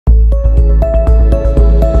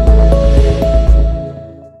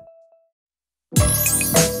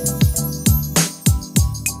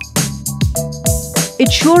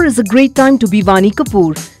It sure is a great time to be Vaani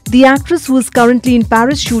Kapoor. The actress, who is currently in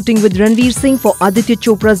Paris shooting with Ranveer Singh for Aditya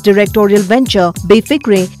Chopra's directorial venture,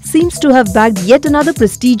 Befikre, seems to have bagged yet another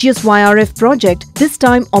prestigious YRF project, this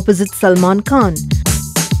time opposite Salman Khan.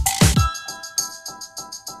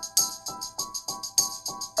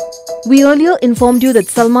 We earlier informed you that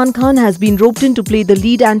Salman Khan has been roped in to play the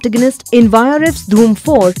lead antagonist in YRF's Dhoom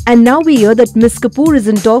 4, and now we hear that Ms Kapoor is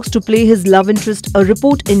in talks to play his love interest, a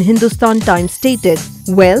report in Hindustan Times stated.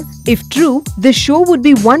 Well, if true, this show would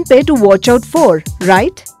be one pair to watch out for,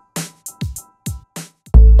 right?